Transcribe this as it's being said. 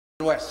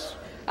West.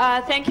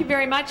 Thank you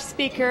very much,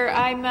 Speaker.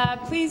 I'm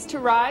pleased to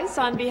rise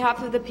on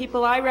behalf of the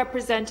people I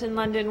represent in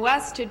London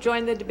West to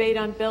join the debate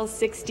on Bill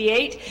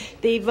 68,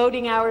 the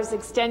Voting Hours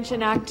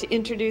Extension Act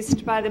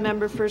introduced by the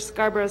member for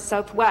Scarborough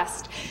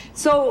Southwest.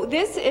 So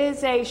this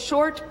is a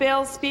short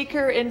bill,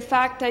 Speaker. In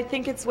fact, I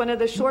think it's one of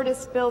the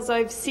shortest bills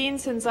I've seen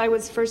since I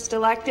was first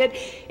elected.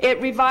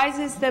 It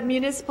revises the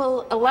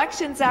Municipal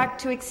Elections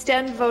Act to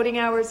extend voting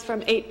hours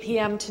from 8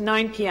 p.m. to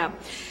 9 p.m.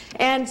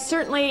 And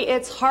certainly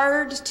it's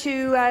hard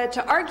to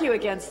argue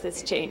against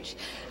this change.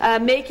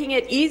 Making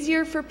it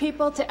easier for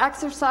people to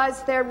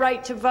exercise their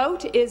right to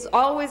vote is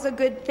always a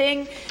good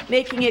thing.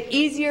 Making it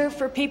easier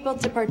for people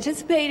to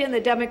participate in the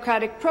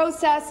democratic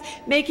process,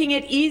 making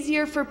it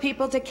easier for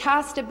people to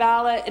cast a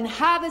ballot and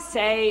have a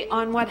say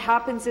on what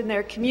happens in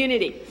their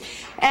community.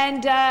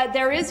 And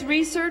there is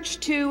research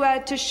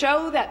to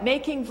show that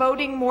making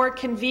voting more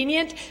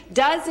convenient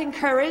does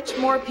encourage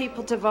more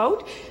people to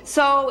vote.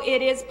 So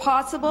it is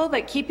possible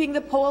that keeping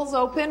the polls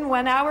open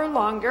 1 hour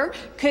longer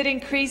could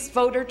increase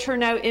voter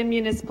turnout in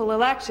municipal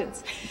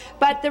elections.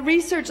 But the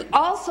research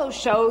also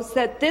shows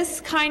that this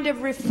kind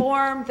of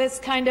reform, this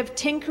kind of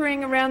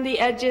tinkering around the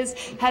edges,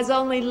 has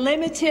only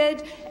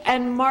limited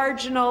and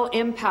marginal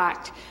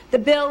impact. The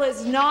bill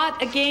is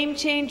not a game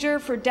changer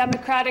for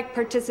democratic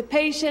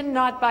participation,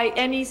 not by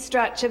any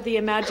stretch of the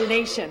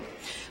imagination.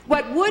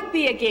 What would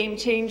be a game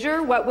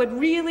changer, what would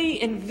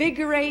really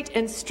invigorate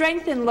and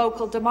strengthen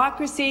local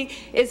democracy,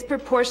 is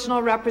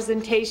proportional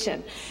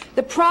representation.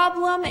 The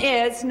problem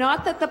is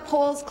not that the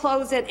polls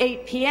close at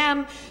 8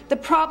 p.m. The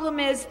problem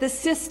is the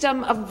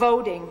system of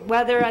voting,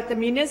 whether at the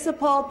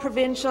municipal,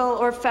 provincial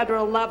or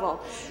federal level.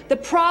 The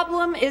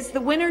problem is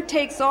the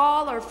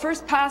winner-takes-all or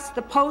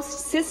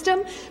first-past-the-post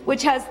system,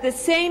 which has the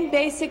same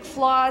basic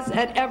flaws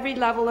at every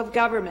level of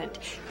government.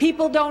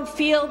 People don't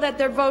feel that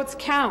their votes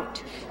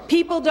count.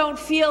 People don't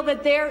feel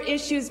that their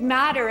issues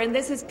matter, and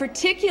this is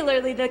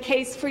particularly the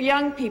case for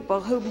young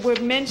people, who were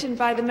mentioned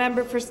by the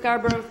member for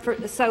Scarborough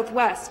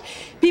Southwest.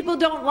 People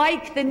don't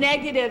like the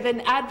negative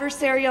and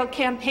adversarial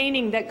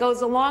campaigning that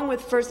goes along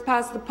with first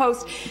past the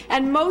post,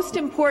 and most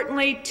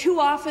importantly, too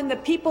often the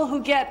people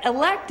who get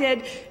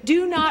elected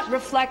do not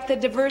reflect the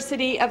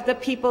diversity of the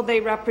people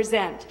they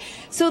represent.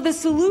 So the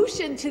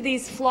solution to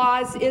these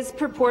flaws is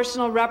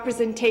proportional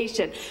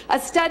representation. A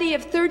study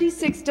of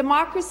 36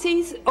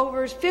 democracies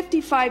over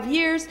 55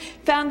 years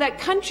found that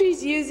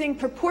countries using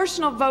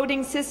proportional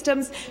voting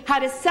systems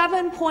had a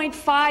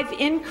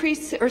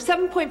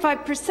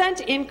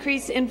 7.5%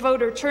 increase in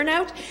voter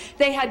turnout.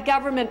 They had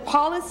government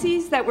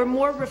policies that were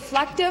more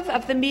reflective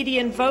of the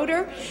median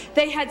voter.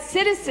 They had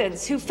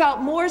citizens who felt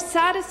more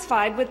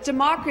satisfied with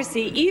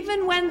democracy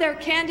even when their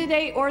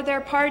candidate or their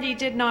party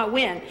did not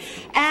win.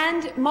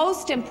 And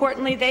most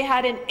importantly, they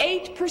had an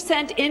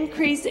 8%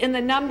 increase in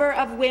the number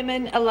of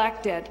women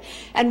elected.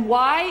 And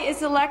why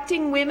is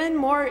electing women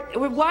more?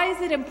 Why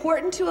is it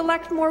important to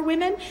elect more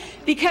women?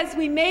 Because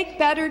we make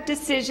better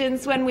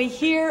decisions when we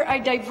hear a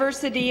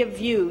diversity of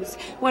views,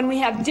 when we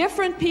have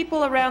different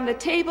people around the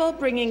table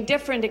bringing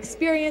different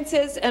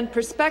experiences and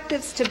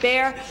perspectives to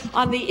bear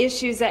on the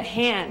issues at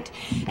hand.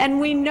 And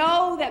we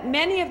know that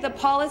many of the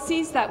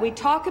policies that we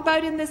talk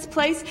about in this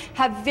place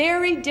have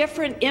very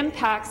different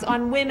impacts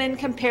on women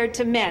compared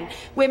to men.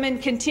 Women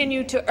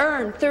continue to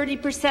earn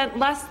 30%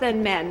 less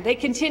than men. They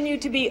continue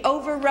to be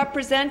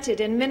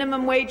overrepresented in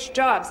minimum wage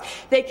jobs.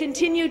 They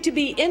continue to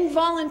be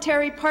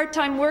involuntary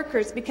part-time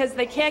workers because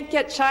they can't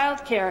get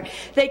childcare.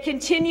 They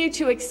continue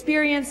to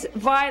experience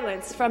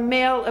violence from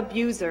male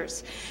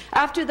abusers.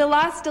 After the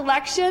last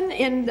election,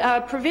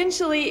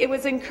 provincially, it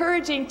was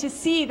encouraging to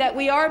see that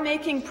we are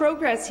making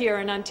progress here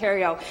in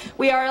Ontario.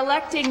 We are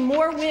electing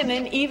more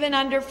women even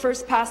under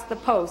first past the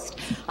post.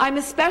 I'm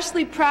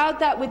especially proud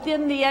that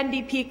within the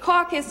NDP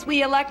caucus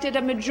we elected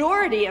a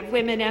majority of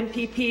women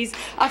MPPs,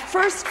 a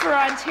first for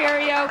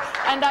Ontario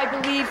and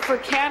I believe for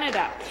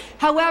Canada.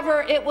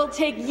 However, it will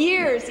take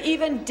years,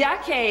 even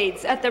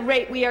decades, at the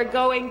rate we are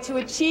going to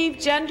achieve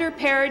gender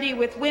parity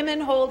with women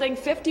holding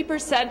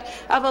 50%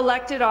 of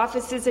elected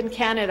offices in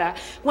Canada.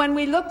 When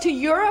we look to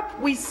Europe,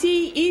 we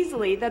see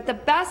easily that the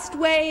best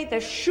way, the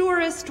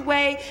surest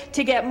way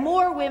to get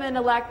more women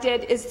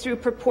elected is through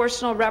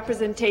proportional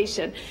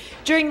representation.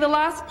 During the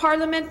last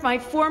Parliament, my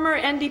former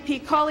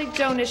NDP colleague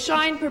Jonah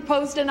Shine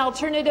proposed an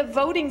alternative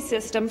voting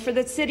system for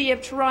the City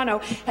of Toronto,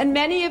 and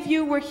many of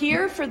you were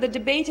here for the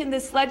debate in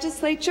this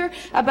legislature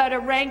about a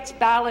ranked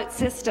ballot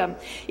system.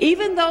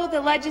 Even though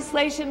the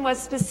legislation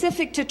was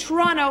specific to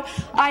Toronto,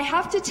 I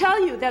have to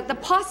tell you that the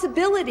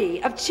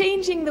possibility of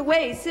changing the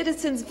way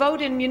citizens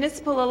vote in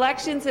municipal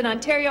elections in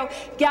Ontario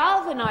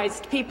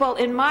galvanized people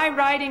in my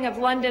riding of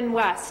London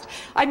West.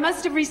 I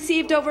must have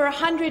received over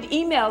 100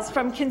 emails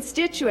from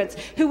constituents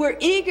who were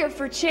eager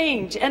for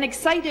change and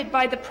excited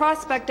by the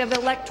prospect of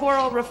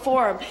electoral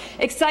reform,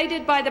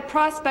 excited by the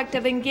prospect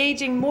of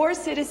engaging more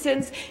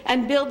citizens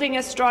and building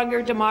a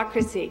stronger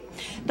democracy.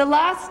 The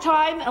last last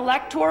time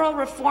electoral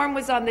reform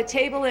was on the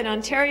table in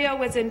Ontario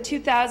was in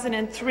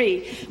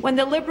 2003, when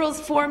the Liberals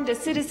formed a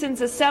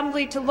citizens'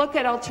 assembly to look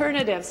at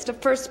alternatives to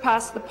first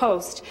past the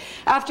post.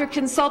 After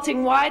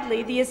consulting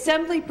widely, the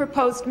Assembly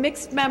proposed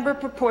mixed-member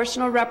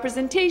proportional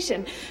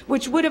representation,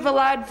 which would have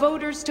allowed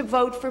voters to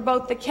vote for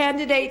both the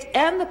candidate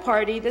and the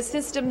party, the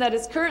system that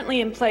is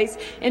currently in place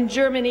in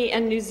Germany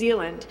and New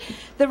Zealand.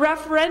 The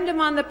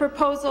referendum on the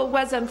proposal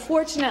was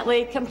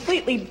unfortunately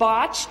completely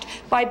botched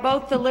by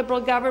both the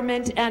Liberal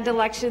government and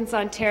Elections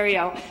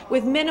Ontario.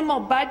 With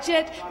minimal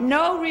budget,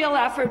 no real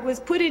effort was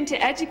put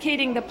into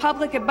educating the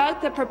public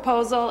about the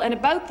proposal and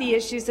about the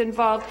issues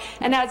involved,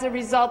 and as a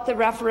result, the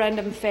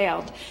referendum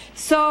failed.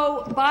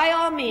 So, by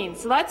all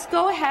means, let's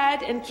go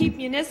ahead and keep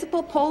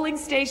municipal polling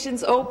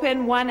stations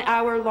open 1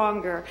 hour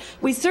longer.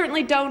 We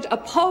certainly don't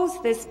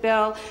oppose this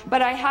bill,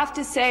 but I have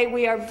to say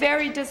we are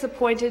very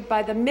disappointed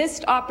by the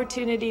missed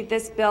opportunity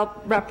this bill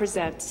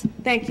represents.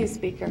 Thank you,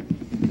 Speaker.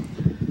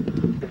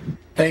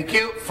 Thank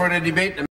you for the debate.